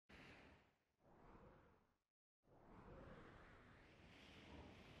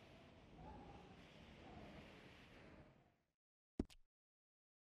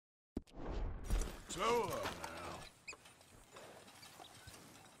Slow up now.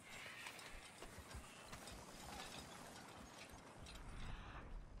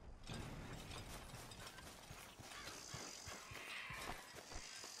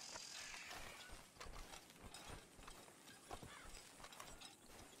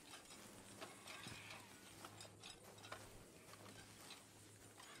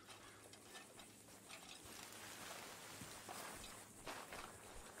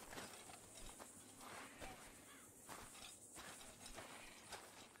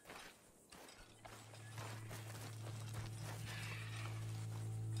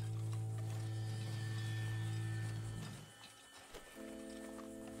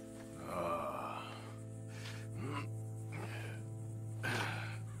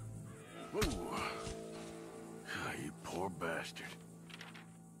 Ooh. You poor bastard.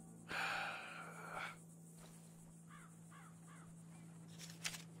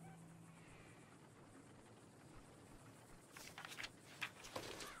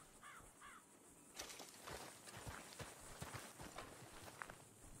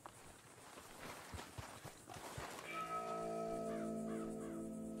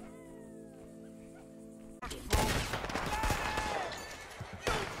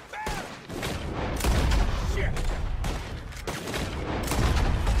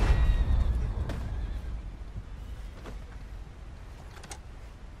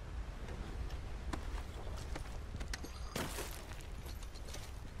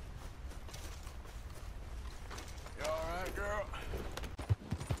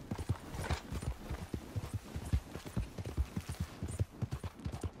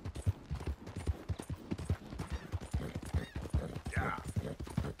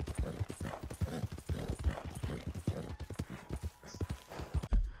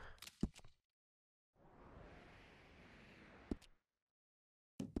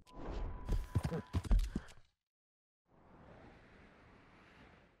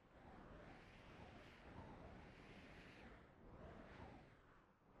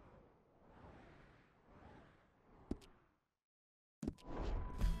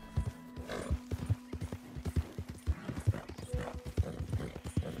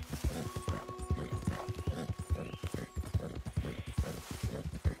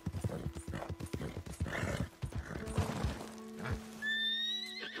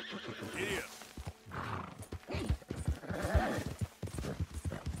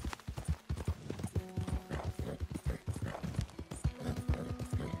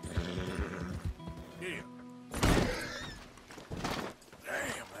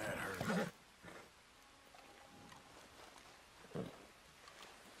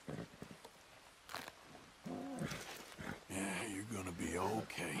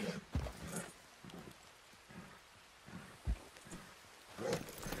 Okay.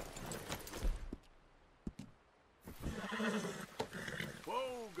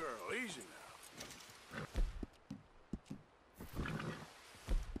 Whoa, girl, easy now.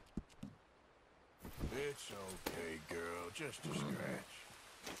 It's okay, girl, just a scratch.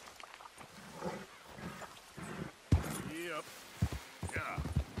 Yep. Yeah.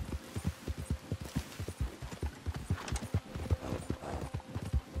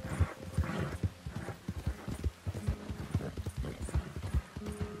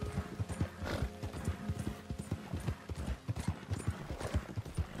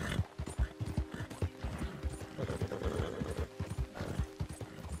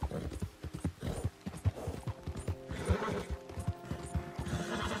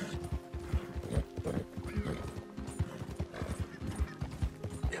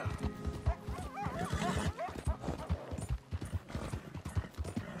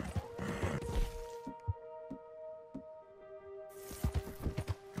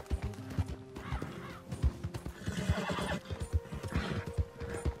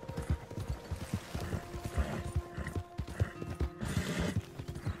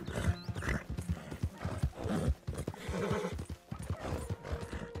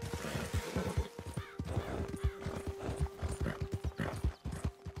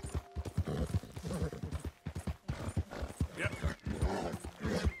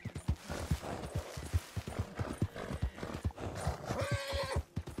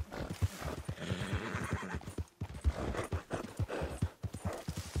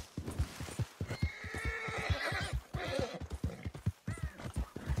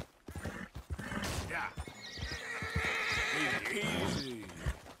 Easy.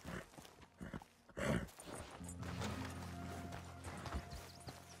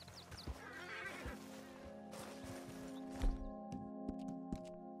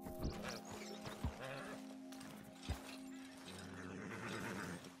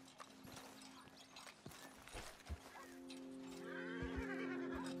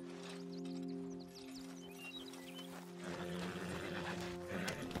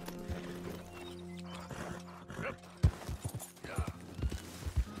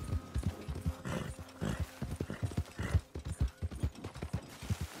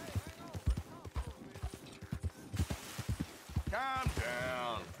 Calm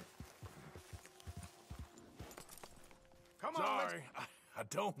down. Come on, sorry, I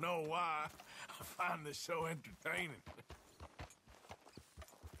don't know why. I find this so entertaining.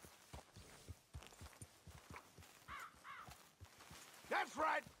 That's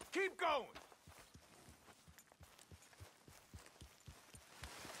right. Keep going.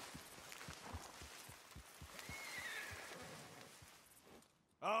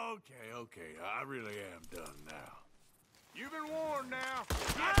 Okay. I really am done now. You've been warned now.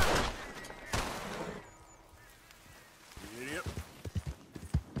 Ah! You idiot.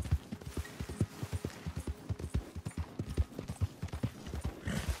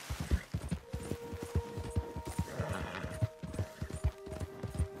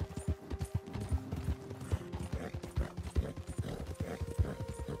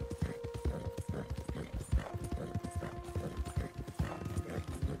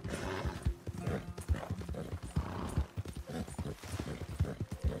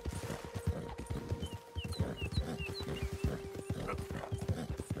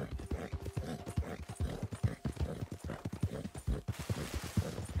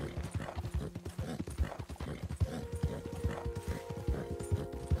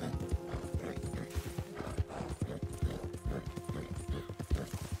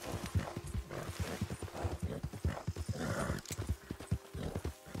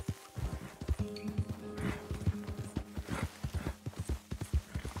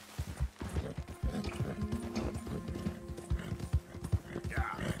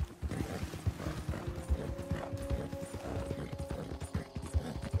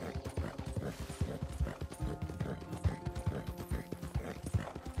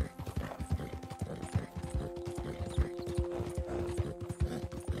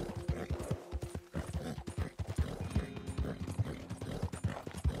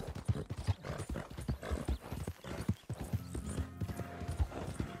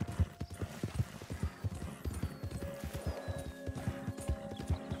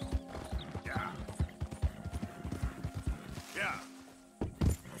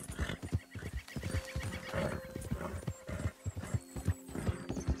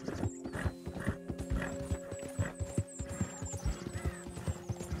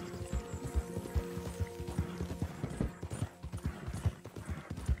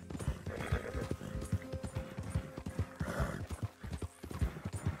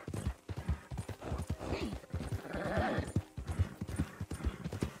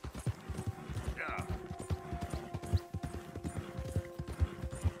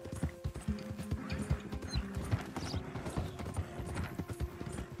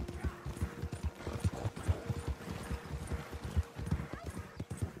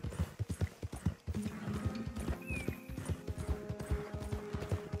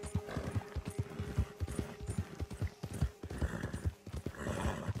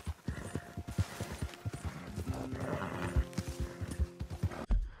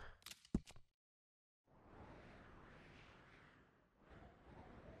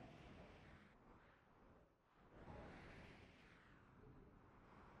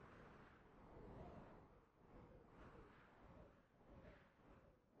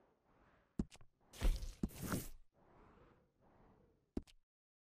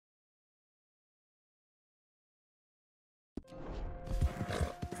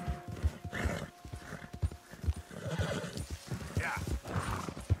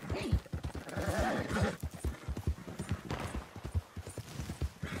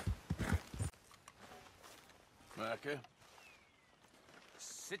 Micah?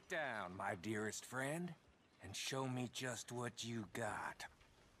 Sit down, my dearest friend, and show me just what you got.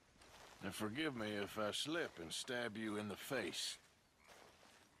 And forgive me if I slip and stab you in the face.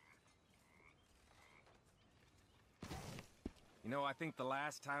 You know, I think the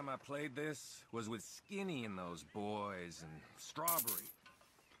last time I played this was with Skinny and those boys and Strawberry.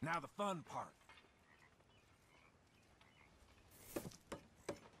 Now the fun part.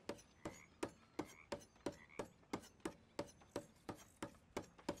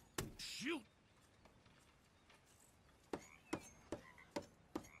 Shoot!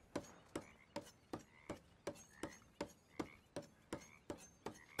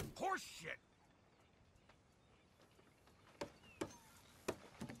 Horse shit!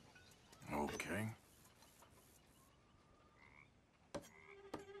 Okay.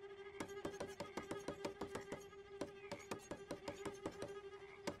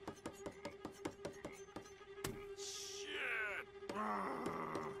 Shit!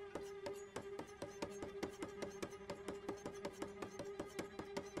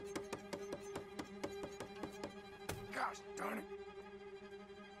 Gosh darn it!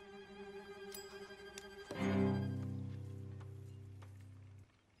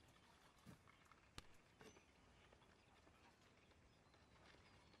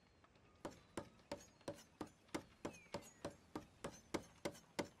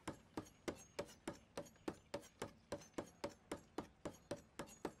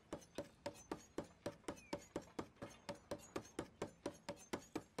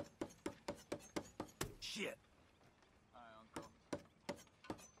 shit. Hi, Uncle.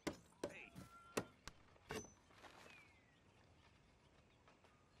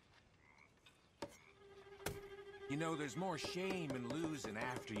 You know, there's more shame in losing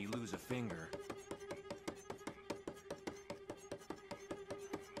after you lose a finger.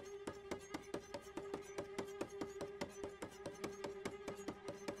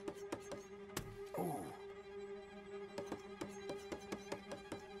 Ooh.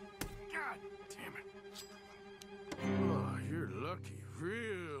 God damn it. Oh, you're lucky,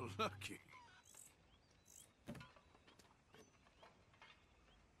 real lucky.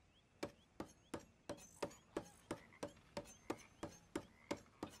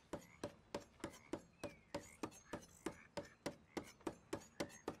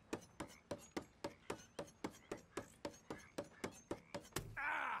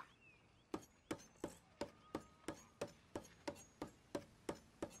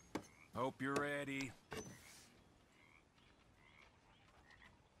 Hope you're ready.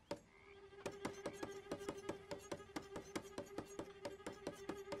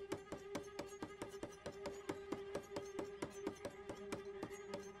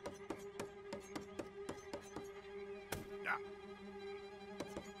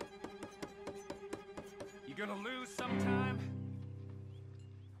 You gonna lose sometime?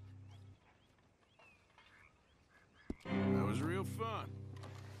 That was real fun.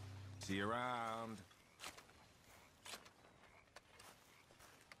 See you around.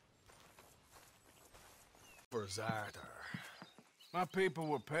 For Zartar. My people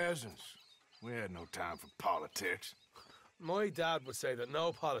were peasants. We had no time for politics. My dad would say that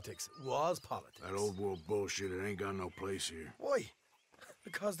no politics was politics. That old world bullshit, it ain't got no place here. Why?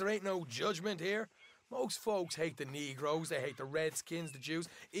 Because there ain't no judgment here. Most folks hate the Negroes, they hate the Redskins, the Jews,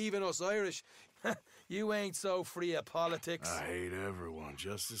 even us Irish. You ain't so free of politics. I hate everyone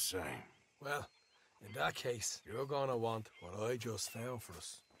just the same. Well, in that case, you're gonna want what I just found for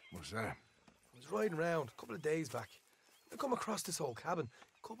us. What's that? I was riding around a couple of days back. I come across this old cabin.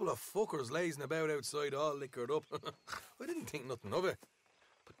 A couple of fuckers lazing about outside all liquored up. I didn't think nothing of it.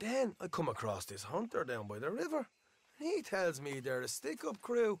 But then I come across this hunter down by the river. He tells me they're a stick-up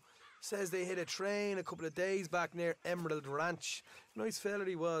crew. Says they hit a train a couple of days back near Emerald Ranch. Nice fella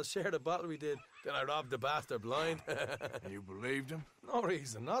he was, shared a bottle we did. Then I robbed the bastard blind. You believed him? No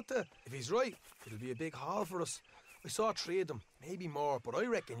reason not to. If he's right, it'll be a big haul for us. I saw 3 of them, maybe more, but I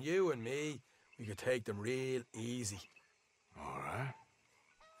reckon you and me, we could take them real easy. All right.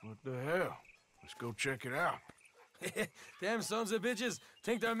 What the hell? Let's go check it out. Them sons of bitches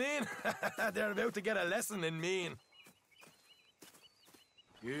think they're mean. They're about to get a lesson in mean.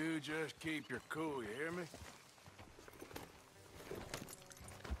 You just keep your cool, you hear me?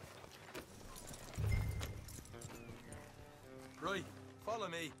 Right, follow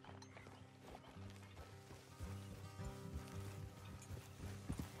me.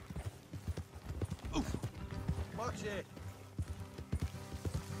 Oof. Watch it.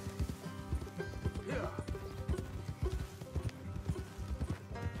 Yeah.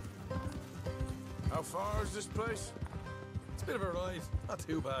 How far is this place? It's a bit of a ride, not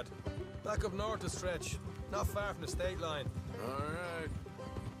too bad. Back up north a stretch, not far from the state line. All right.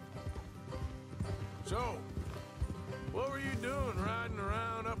 So, what were you doing riding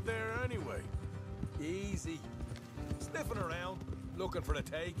around up there anyway? Easy. Sniffing around, looking for a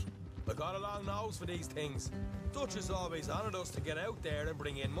take. I got a long nose for these things. Dutch is always honoured us to get out there and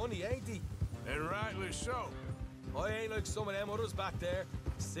bring in money, ain't he? And rightly so. I ain't like some of them others back there,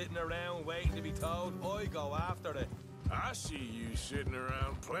 sitting around waiting to be told. I go after it. I see you sitting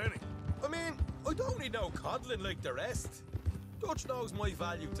around plenty. I mean, I don't need no coddling like the rest. Dutch knows my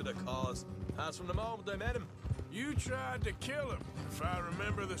value to the cause, as from the moment I met him. You tried to kill him, if I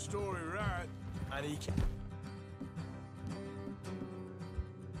remember the story right. And he can...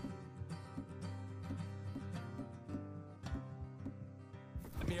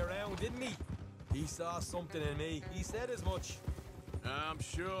 me around, didn't he? He saw something in me. He said as much. I'm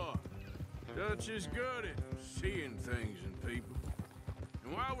sure. Dutch is good at seeing things in people.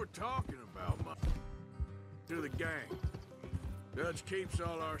 And while we're talking about money, to the gang, Dutch keeps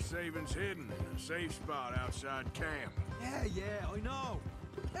all our savings hidden in a safe spot outside camp. Yeah, I know.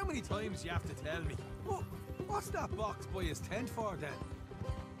 How many times you have to tell me? What's that box by his tent for, then?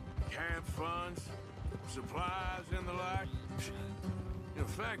 Camp funds, supplies, and the like. The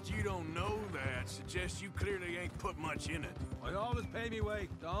fact you don't know that suggests you clearly ain't put much in it. I always pay me way,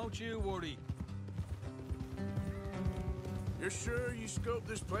 don't you worry. You're sure you scoped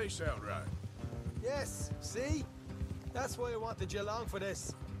this place out right? Yes, see? That's why I wanted you along for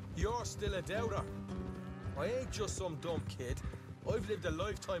this. You're still a doubter. I ain't just some dumb kid. I've lived a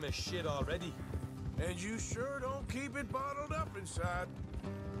lifetime of shit already. And you sure don't keep it bottled up inside.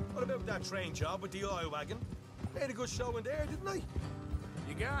 What about that train job with the oil wagon? Made a good show in there, didn't I?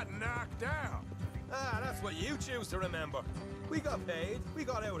 You got knocked out. Ah, that's what you choose to remember. We got paid. We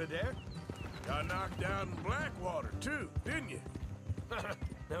got out of there. Got knocked out in Blackwater, too, didn't you?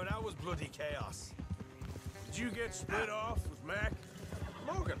 Now, that was bloody chaos. Did you get split off with Mac?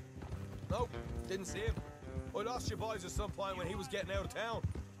 Morgan? Nope, didn't see him. I lost your boys at some point when he was getting out of town.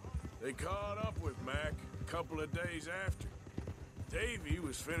 They caught up with Mac a couple of days after. Davy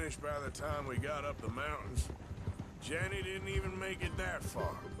was finished by the time we got up the mountains. Jenny didn't even make it that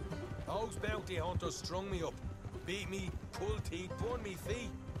far. Those bounty hunters strung me up. Beat me, pulled teeth, burned me feet.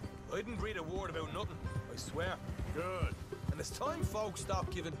 I didn't breathe a word about nothing, I swear. Good. And it's time folks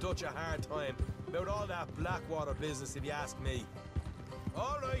stopped giving Dutch a hard time about all that Blackwater business, if you ask me.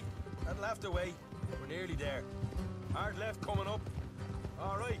 All right, that'll have to wait. We're nearly there. Hard left coming up.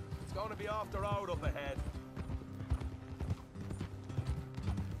 All right, it's going to be off the road up ahead.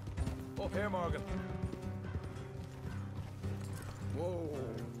 Up here, Morgan. Whoa.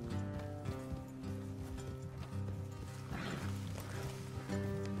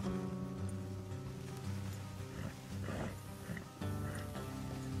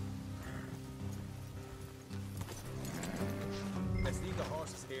 Let's leave the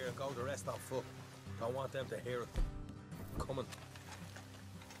horses here and go the rest on foot. Don't want them to hear it. Coming.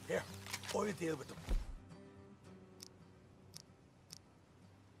 Here, I'll deal with them.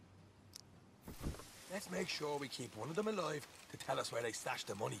 Let's make sure we keep one of them alive to tell us where they stashed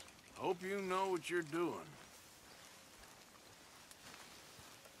the money. Hope you know what you're doing.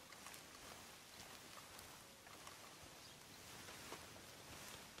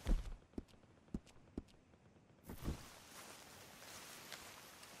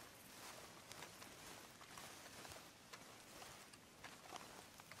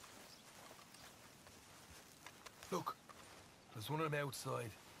 Look, there's one of them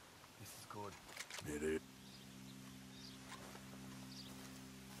outside. This is good. It is.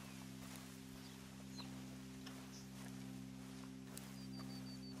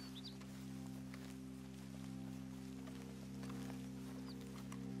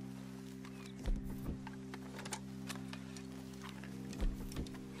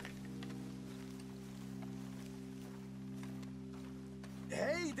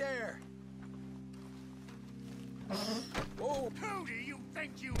 Hey there! Whoa! Who do you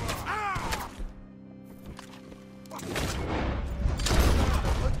think you are? Ah! I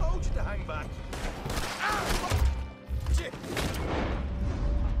told you to hang back. Ah! Shit!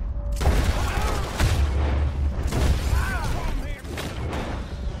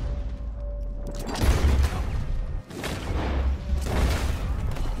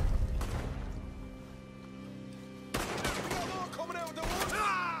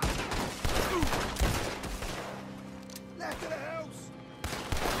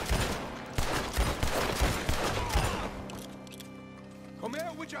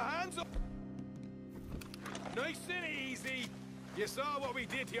 Your hands up! Nice and easy. You saw what we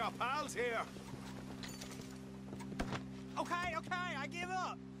did to your pals here. Okay, I give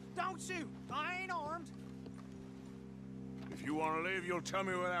up. Don't shoot. I ain't armed. If you want to live, you'll tell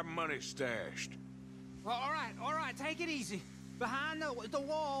me where that money's stashed. Well, all right, take it easy. Behind the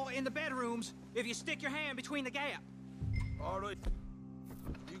wall in the bedrooms, if you stick your hand between the gap. All right.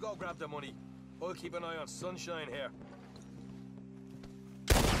 You go grab the money. I'll keep an eye on Sunshine here.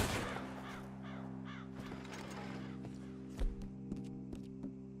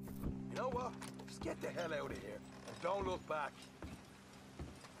 You know what? Just get the hell out of here and don't look back.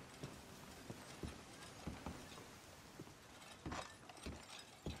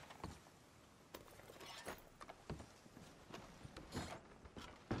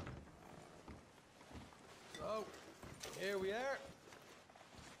 So, here we are.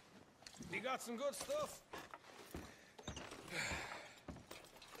 We got some good stuff.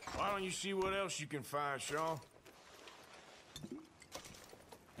 Why don't you see what else you can find, Sean?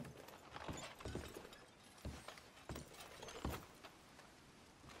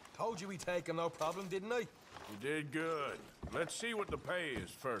 Told you we'd take him, no problem, didn't I? You did good. Let's see what the pay is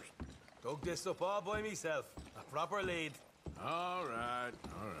first. Dug this up all by myself. A proper lead. All right,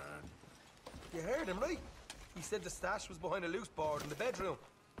 all right. You heard him, right? He said the stash was behind a loose board in the bedroom.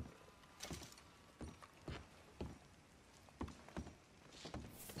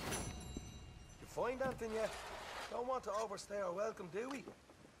 You find anything yet? Don't want to overstay our welcome, do we?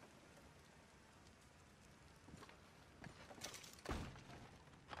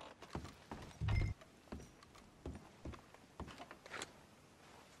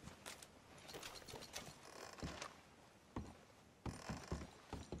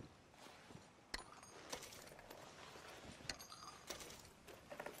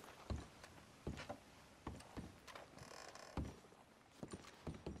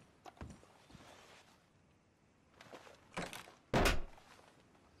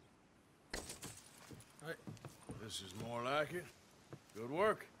 This is more like it. Good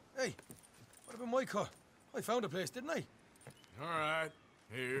work. Hey, what about my car? I found a place, didn't I? All right,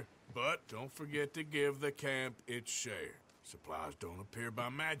 here. But don't forget to give the camp its share. Supplies don't appear by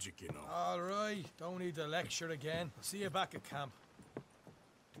magic, you know. All right, don't need to lecture again. I'll see you back at camp.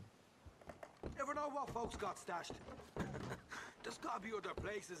 Never know what folks got stashed. There's gotta be other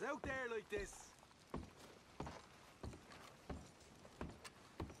places out there like this.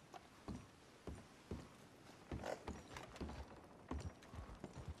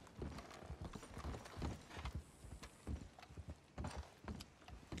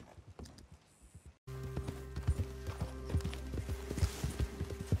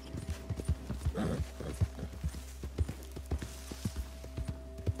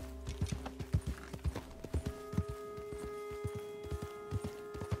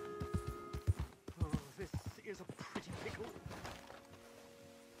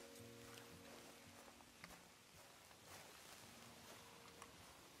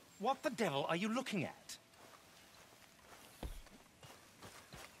 What the devil are you looking at?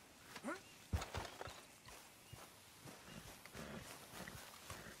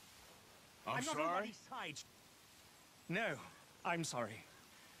 I'm not sorry? on Buddy's side. No, I'm sorry.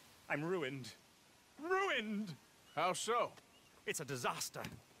 I'm ruined. Ruined! How so? It's a disaster.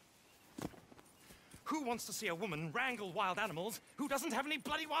 Who wants to see a woman wrangle wild animals who doesn't have any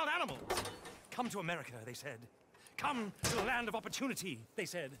bloody wild animals? Come to America, they said. Come to the land of opportunity, they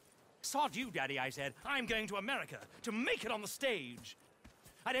said. Sod you, Daddy, I said. I'm going to America to make it on the stage.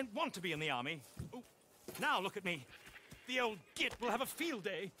 I don't want to be in the army. Ooh, now look at me. The old git will have a field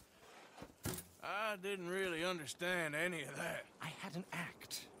day. I didn't really understand any of that. I had an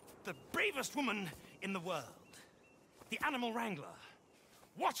act. The bravest woman in the world. The animal wrangler.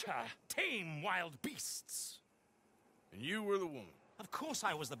 Watch her tame wild beasts. And you were the woman. Of course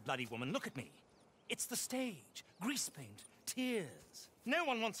I was the bloody woman. Look at me. It's the stage. Grease paint. Tears. No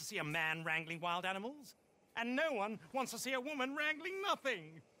one wants to see a man wrangling wild animals. And no one wants to see a woman wrangling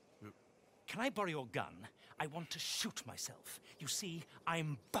nothing. Can I borrow your gun? I want to shoot myself. You see,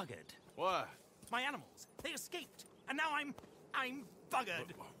 I'm buggered. Why? My animals, they escaped. And now I'm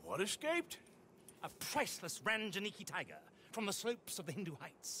buggered. What escaped? A priceless Ranjaniki tiger from the slopes of the Hindu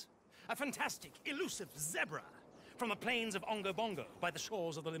Heights. A fantastic, elusive zebra from the plains of Ongo Bongo by the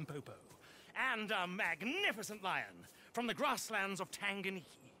shores of the Limpopo. And a magnificent lion from the grasslands of Tanganyika.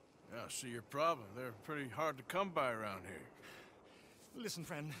 Yeah, I see your problem. They're pretty hard to come by around here. Listen,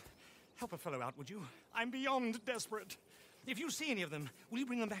 friend, help a fellow out, would you? I'm beyond desperate. If you see any of them, will you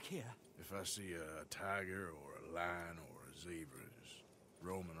bring them back here? If I see a tiger or a lion or a zebra just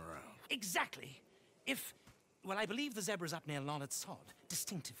roaming around. Exactly. Well, I believe the zebra's up near Larned Sod.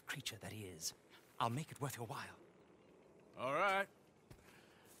 Distinctive creature that he is. I'll make it worth your while. All right,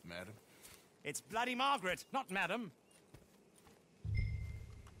 madam. It's bloody Margaret, not madam.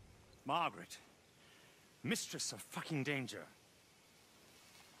 Margaret. Mistress of fucking danger.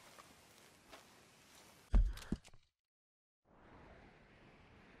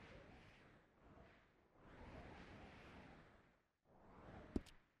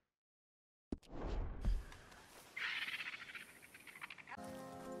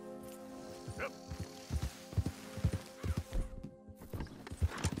 Yep.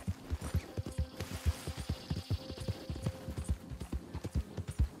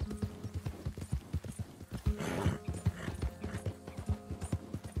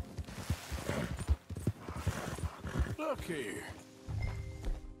 Look here.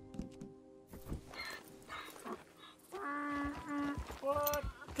 What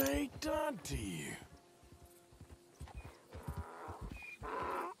they done to you?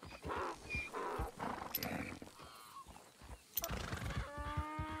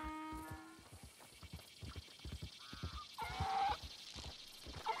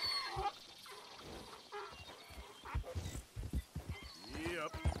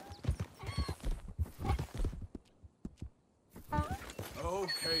 Yep.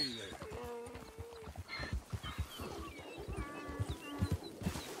 Okay then.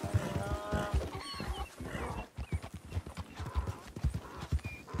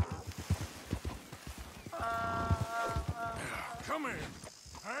 Come here.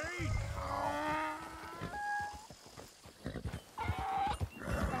 Hey.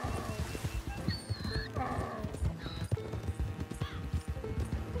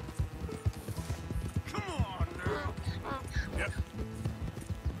 Come on now. Yep.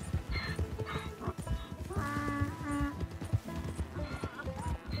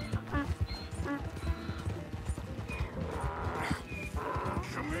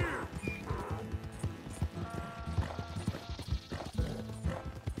 Come here.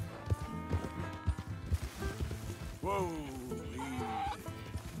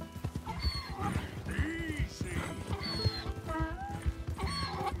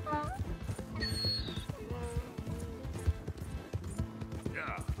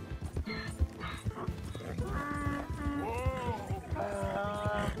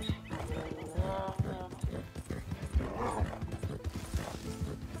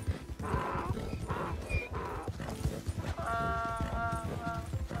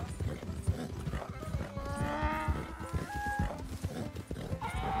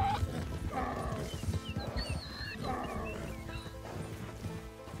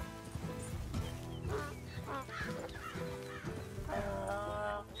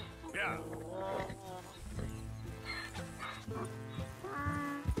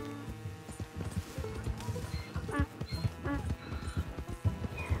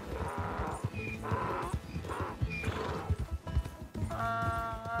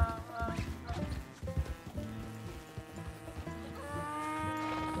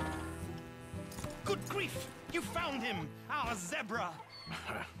 grief! You found him, our zebra!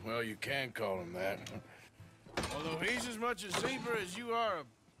 Well, you can call him that. Although he's as much a zebra as you are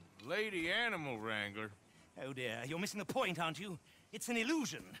a lady animal wrangler. Oh dear, you're missing the point, aren't you? It's an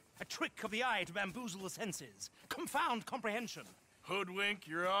illusion, a trick of the eye to bamboozle the senses, confound comprehension. Hoodwink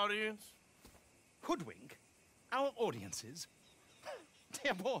your audience? Hoodwink? Our audiences?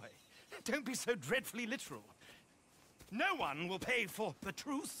 Dear boy, don't be so dreadfully literal. No one will pay for the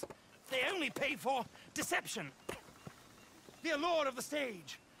truth. They only pay for deception. The allure of the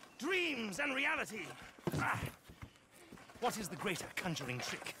stage, dreams and reality. What is the greater conjuring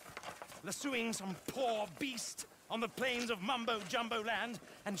trick? Lassoing some poor beast on the plains of mumbo-jumbo land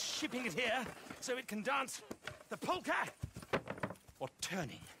and shipping it here so it can dance the polka? Or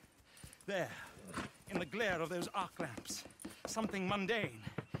turning, there, in the glare of those arc lamps, something mundane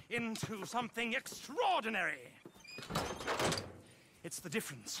into something extraordinary? It's the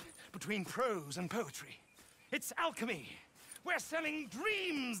difference between prose and poetry. It's alchemy. We're selling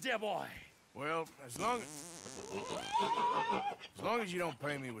dreams, dear boy. Well, as long as you don't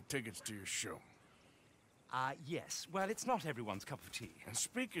pay me with tickets to your show. Yes. Well, it's not everyone's cup of tea. And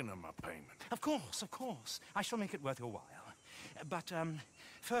speaking of my payment... Of course. I shall make it worth your while. But,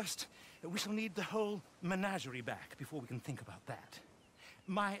 first, we shall need the whole menagerie back before we can think about that.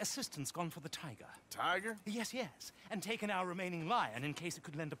 My assistant's gone for the tiger. Tiger? Yes. And taken our remaining lion in case it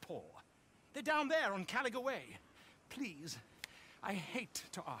could lend a paw. They're down there on Caliga Way. Please, I hate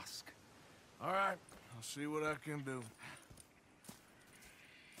to ask. All right, I'll see what I can do.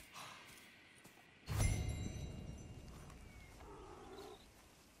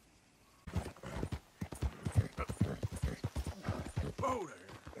 Whoa there.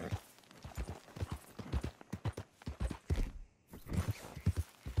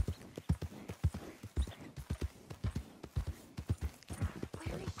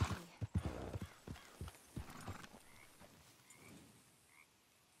 Where is she?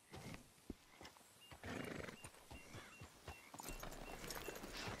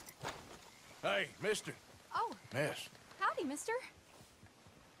 Hey, mister. Oh, Miss, howdy, mister.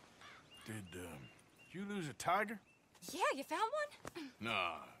 did you lose a tiger? Yeah, you found one? Nah,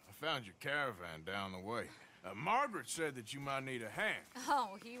 I found your caravan down the way. Margaret said that you might need a hand.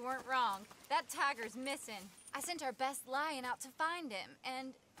 Oh, you weren't wrong. That tiger's missing. I sent our best lion out to find him,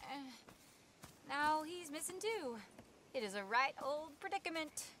 and now he's missing too. It is a right old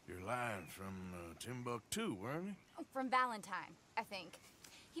predicament. You're lying from Timbuktu, weren't you? From Valentine, I think.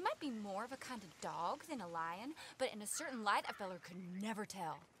 He might be more of a kind of dog than a lion, but in a certain light, a feller could never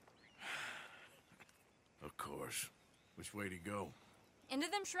tell. Of course. Which way to go? Into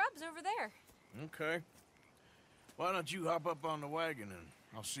them shrubs over there. Okay. Why don't you hop up on the wagon and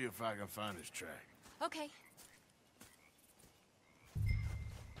I'll see if I can find his track. Okay.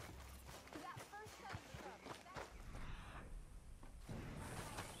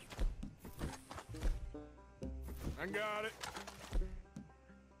 I got it.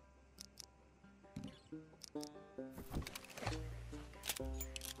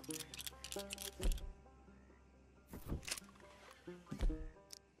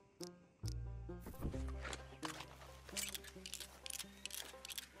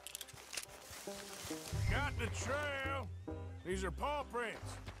 Got the trail. These are paw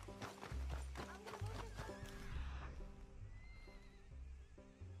prints.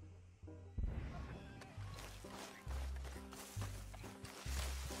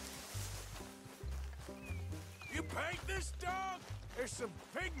 You paint this dog? There's some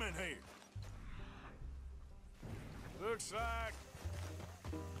pigment here. Looks like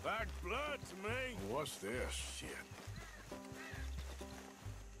blood to me. What's this? Shit.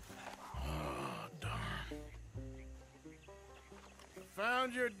 Oh, darn.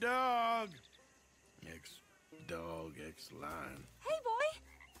 Found your dog. Ex-dog, ex-lion. Hey, boy!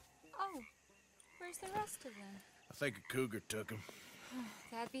 Oh, where's the rest of them? I think a cougar took him.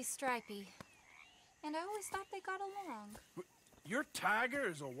 That'd be Stripey. And I always thought they got along. Your tiger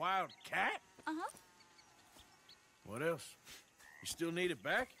is a wild cat? Uh-huh. What else? You still need it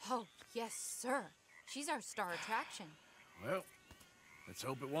back? Oh, yes, sir. She's our star attraction. Well, let's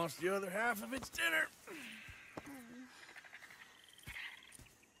hope it wants the other half of its dinner.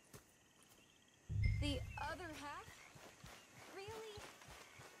 The other half? Really?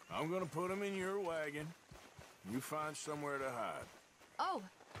 I'm gonna put him in your wagon. You find somewhere to hide. Oh.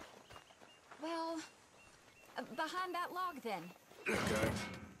 Well, behind that log, then. Okay.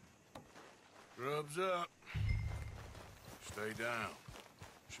 Grub's up. Stay down.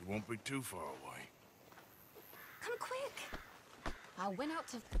 She won't be too far away. Come quick. I went out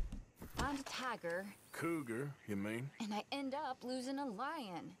to find a tiger. Cougar, you mean? And I end up losing a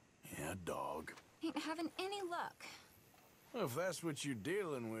lion. Yeah, dog. Ain't having any luck. Well, if that's what you're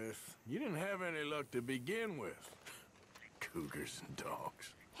dealing with, you didn't have any luck to begin with. Cougars and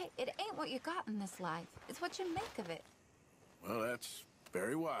dogs. Hey, it ain't what you got in this life. It's what you make of it. Well, that's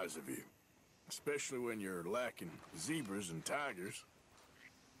very wise of you. Especially when you're lacking zebras and tigers.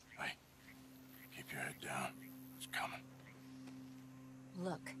 Hey, keep your head down. It's coming.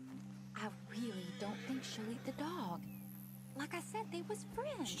 Look, I really don't think she'll eat the dog. Like I said, they was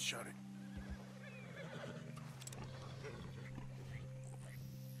friends. Shut it.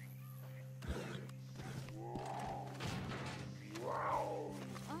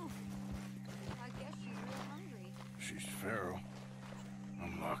 Oh, I guess she's real hungry. She's feral.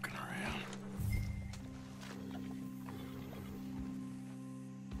 I'm locking her in.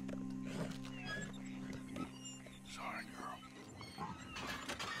 Sorry, girl.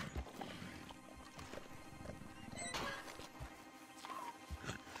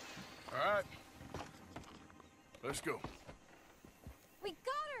 All right. Let's go. We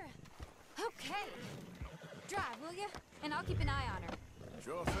got her! Okay. Drive, will you? And I'll keep an eye on her.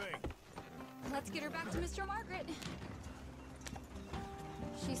 Sure thing. Let's get her back to Mr. Margaret.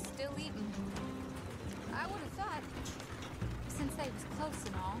 She's still eating. I would have thought, since they was close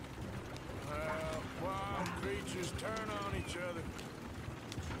and all. Well, wild creatures turn on each other.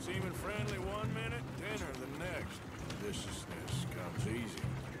 Seeming friendly one minute, dinner the next. Viciousness comes easy.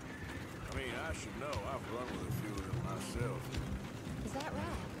 I mean, I should know. I've run with a few of them myself. Is that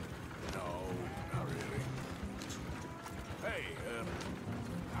right? No, not really. Hey,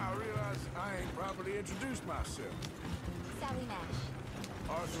 I realize I ain't properly introduced myself. Sally Nash.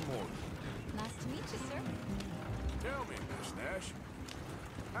 Arthur Morgan. Nice to meet you, sir. Tell me, Miss Nash,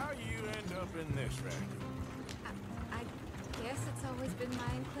 how you end up in this racket? I guess it's always been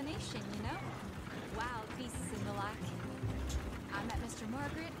my inclination, you know? Wild beasts and the like. I met Mr.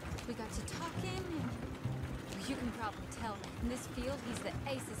 Margaret, we got to talking, and you can probably tell, in this field, he's the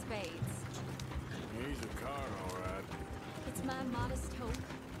ace of spades. He's a card, all right. It's my modest hope,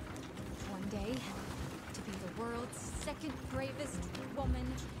 one day, to be the world's second bravest woman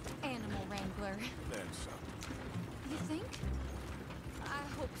animal wrangler. That's something. You think? I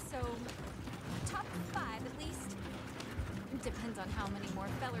hope so. Top 5, at least. Depends on how many more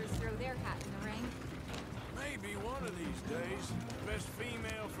fellers throw their hat in the ring. Maybe one of these days, the best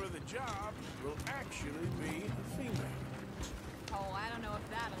female for the job will actually be a female. Oh, I don't know if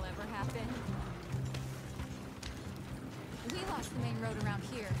that'll ever happen. We lost the main road around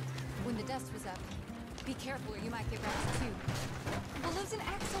here when the dust was up. Be careful or you might get wrecked too. We'll lose an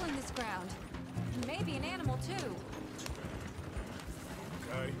axle in this ground. Maybe an animal too.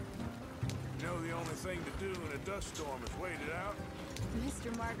 Okay. You know the only thing to do in a dust storm is wait it out?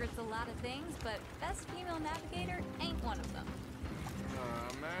 Mr. Margaret's a lot of things, but best female navigator ain't one of them.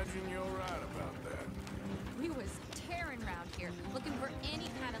 I imagine you're right about that. We was tearing around here, looking for any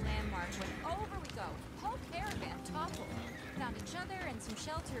kind of landmark when over we go. Whole caravan toppled. Found each other and some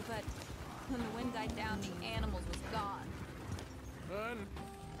shelter, but when the wind died down, the animals was gone. Hun,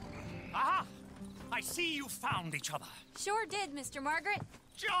 Aha! I see you found each other. Sure did, Mr. Margaret.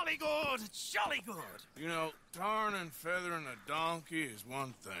 Jolly good, jolly good. you know, tarring and feathering a donkey is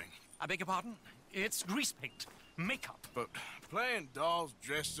one thing. I beg your pardon? It's grease paint, makeup. But playing dolls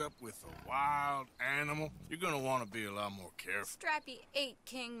dressed up with a wild animal, you're gonna want to be a lot more careful. Strappy ate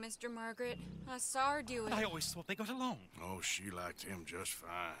King, Mr. Margaret. I saw her do it. I always thought they got along. Oh, she liked him just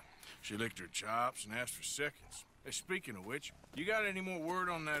fine. She licked her chops and asked for seconds. Hey, speaking of which, you got any more word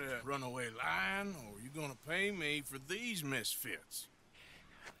on that runaway lion, or are you gonna pay me for these misfits?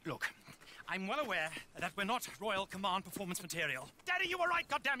 Look, I'm well aware that we're not Royal Command performance material. Daddy, you were right,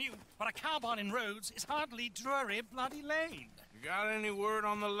 goddamn you! But a cowbarn in Rhodes is hardly Drury Bloody Lane. You got any word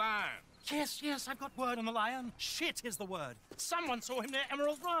on the lion? Yes, I've got word on the lion. Shit is the word. Someone saw him near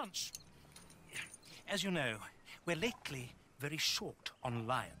Emerald Ranch. As you know, we're lately very short on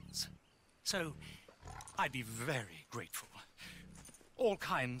lions. So, I'd be very grateful. All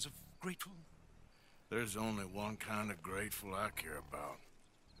kinds of grateful. There's only one kind of grateful I care about.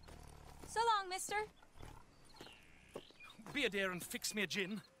 So long, mister. Be a dear and fix me a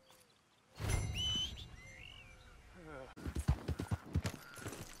gin.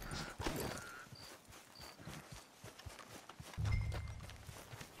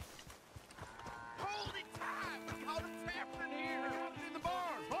 Hold it tight, because it's happening here. I got it in the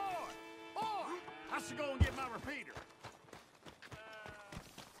barn. Boy! I should go and get my repeater.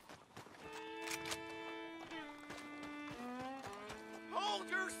 Hold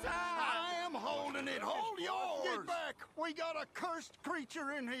your side! I am holding it. Hold yours! Get back! We got a cursed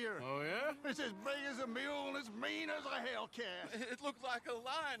creature in here. Oh, yeah? It's as big as a mule and as mean as a hellcat. It looked like a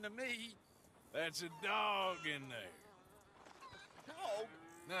lion to me. That's a dog in there. Dog?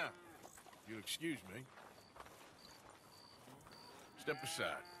 Now, if you'll excuse me. Step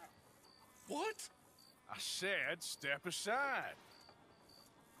aside. What? I said step aside.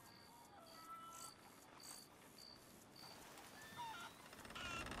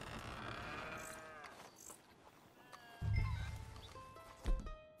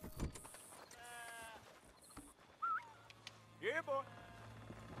 Yeah, boy.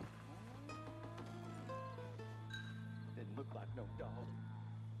 Didn't look like no dog.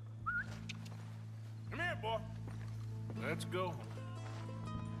 Come here, boy. Let's go.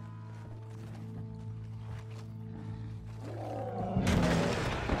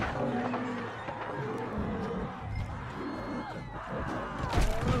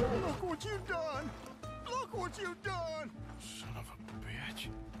 Look what you've done! Look what you've done! Son of a bitch.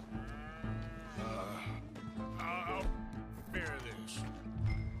 I'll bear this.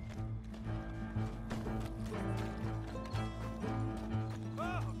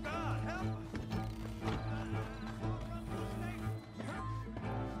 Oh, God, help us!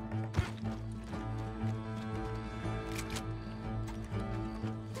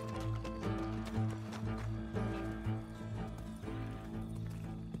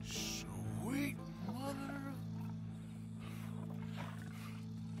 Sweet mother.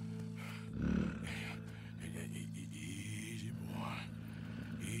 Easy, boy.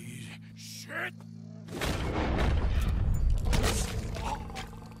 Easy. Shit!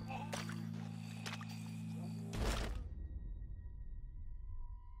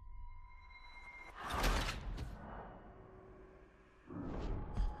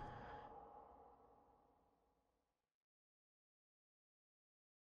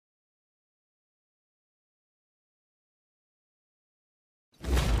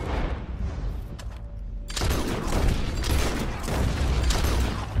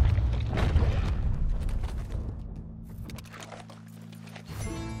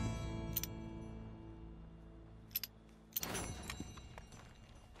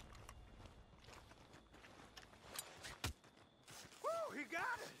 Woo, he got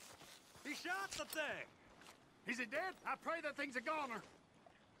it! He shot the thing! Is it dead? I pray that thing's a goner.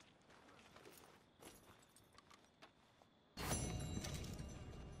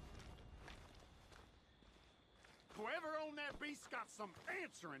 Whoever owned that beast's got some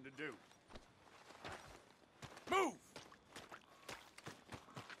answering to do. Move!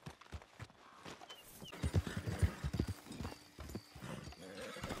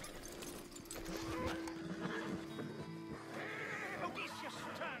 Odysseus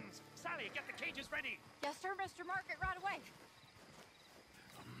returns! Sally, get the cages ready! Yes, sir, Mr. Margaret, right away.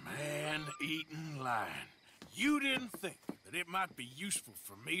 Man-eating lion. You didn't think that it might be useful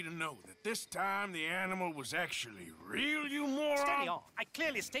for me to know that this time the animal was actually real, you moron? Steady on. I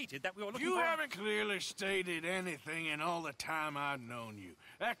clearly stated that we were looking You for... haven't clearly stated anything in all the time I've known you.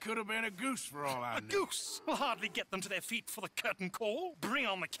 That could have been a goose for all I A knew. goose will hardly get them to their feet for the curtain call. Bring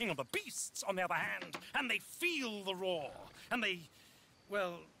on the king of the beasts, on the other hand, and they feel the roar. And they,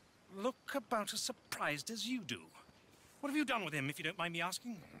 well, look about as surprised as you do. What have you done with him, if you don't mind me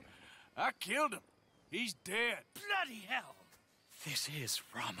asking? I killed him. He's dead. Bloody hell! This is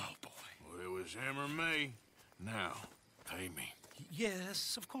Ramo, boy. Well, it was him or me. Now, pay me.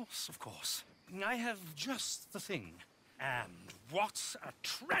 Yes, of course, of course. I have just the thing. And what a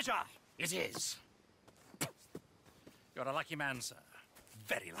treasure it is! You're a lucky man, sir.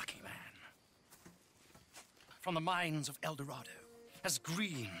 Very lucky man. From the mines of El Dorado, as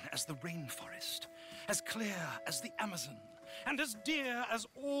green as the rainforest, as clear as the Amazon, and as dear as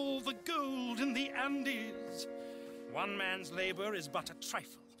all the gold in the Andes. One man's labor is but a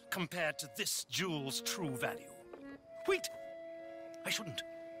trifle compared to this jewel's true value. Wait! I shouldn't.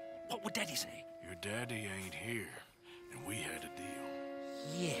 What would Daddy say? Your daddy ain't here, and we had a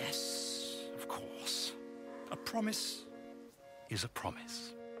deal. Yes, of course. A promise is a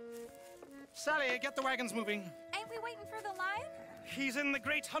promise. Sally, get the wagons moving. Ain't we waiting for the lion? He's in the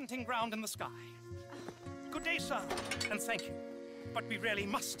great hunting ground in the sky. Good day, sir, and thank you. But we really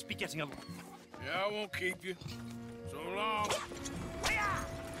must be getting along. Yeah, I won't keep you. So long.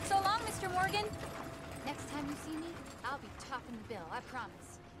 So long, Mr. Morgan. Next time you see me, I'll be topping the bill, I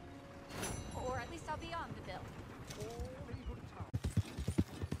promise. Or at least I'll be on the bill.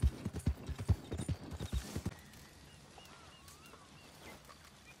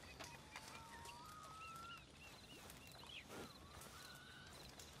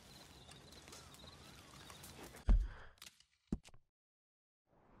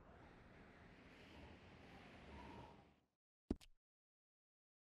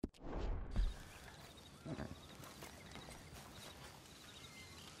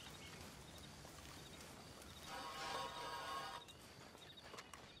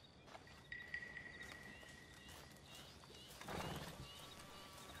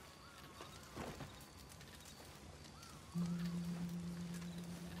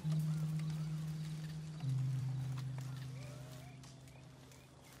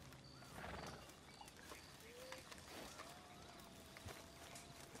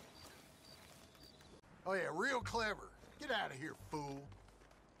 Oh, yeah, real clever. Get out of here, fool.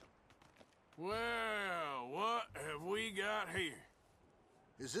 Well, what have we got here?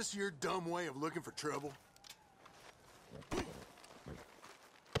 Is this your dumb way of looking for trouble?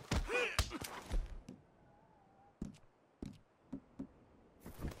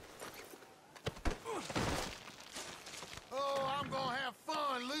 Oh, I'm gonna have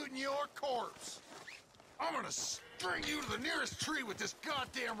fun looting your corpse. I'm gonna string you to the nearest tree with this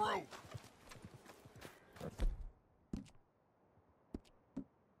goddamn rope.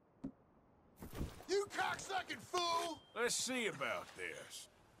 You cocksucking fool! Let's see about this.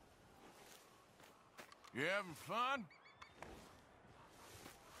 You having fun?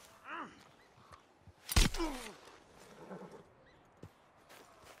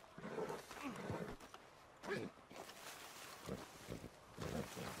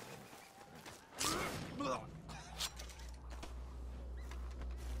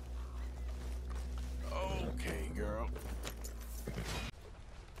 Okay, girl.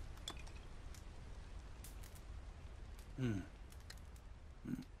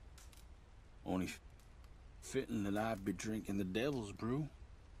 Only fitting that I'd be drinking the devil's brew.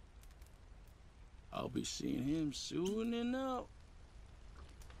 I'll be seeing him soon enough.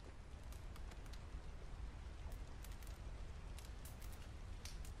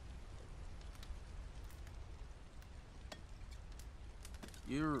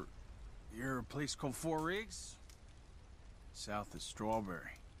 You're a place called Four Rigs? South of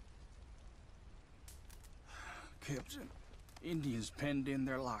Strawberry. Captain, Indians penned in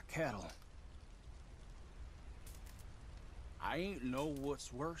there like cattle. I ain't know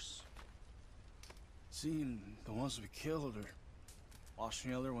what's worse. Seeing the ones we killed or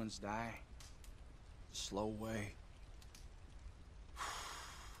watching the other ones die. The slow way.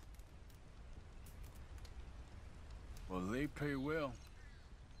 Well, they pay well.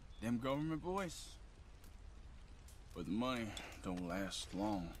 Them government boys. But the money don't last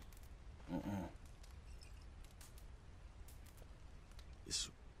long.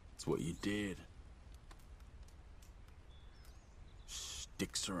 It's what you did.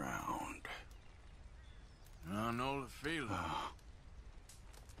 Sticks around. I know the feeling.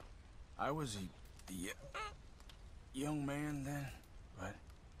 I was a young man then, but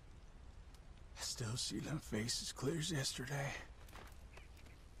I still see them faces clear as yesterday.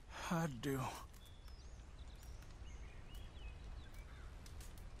 I do.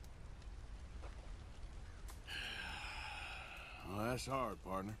 Well, that's hard,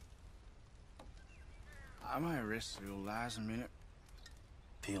 partner. I might rest the old eyes a minute.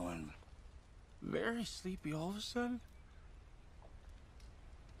 Feeling very sleepy all of a sudden.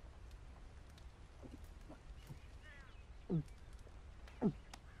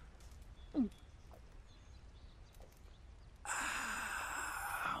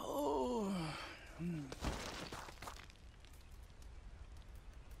 Oh.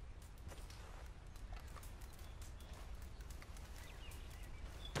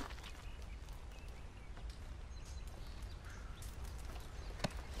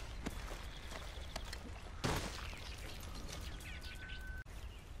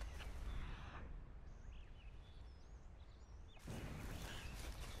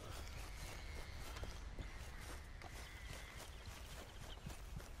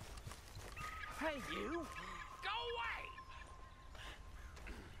 Hey, you! Go away!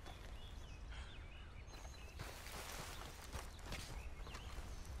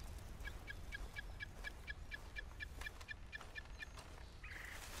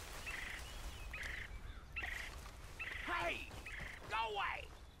 Hey! Go away!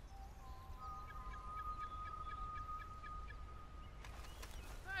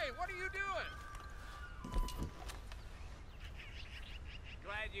 Hey, what are you doing?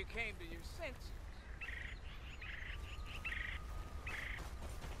 Glad you came to your senses.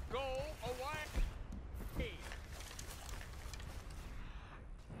 Go away! Hey.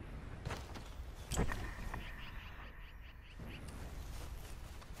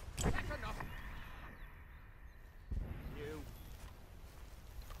 That's enough. You.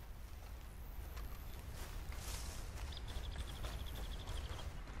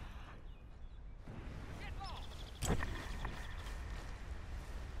 Get lost!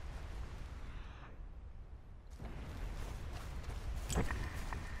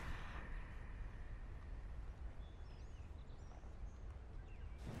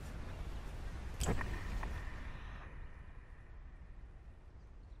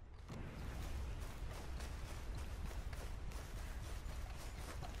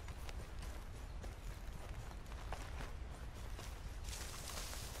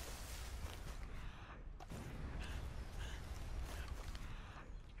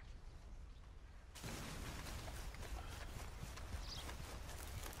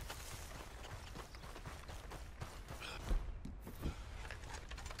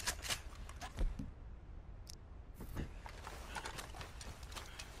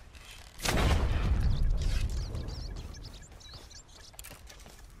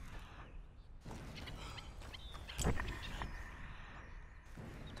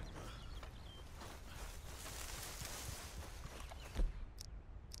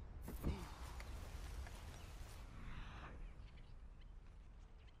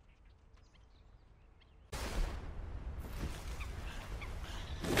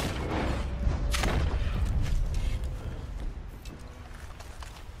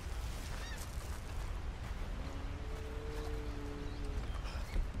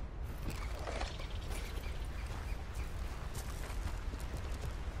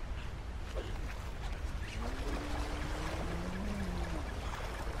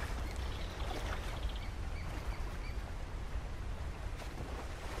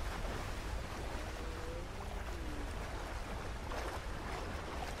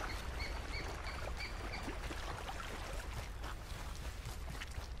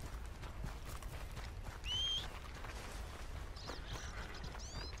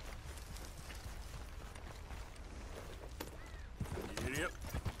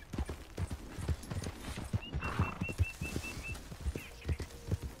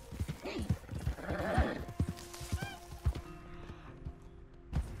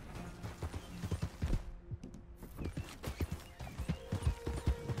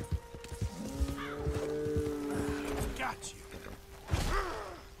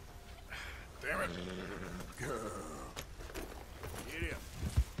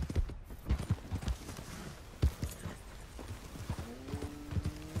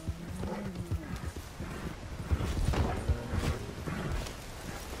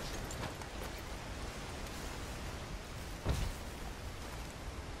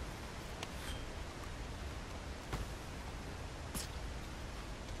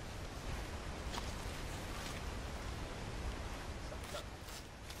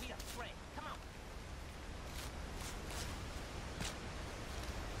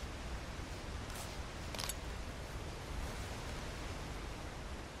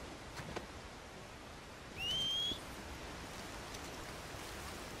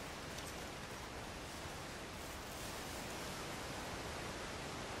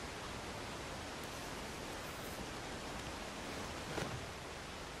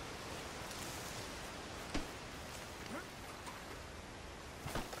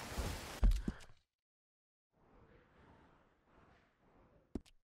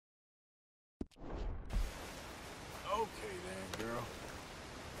 Okay then, girl.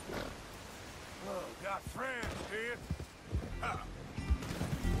 Oh, got friends, kid. Ah.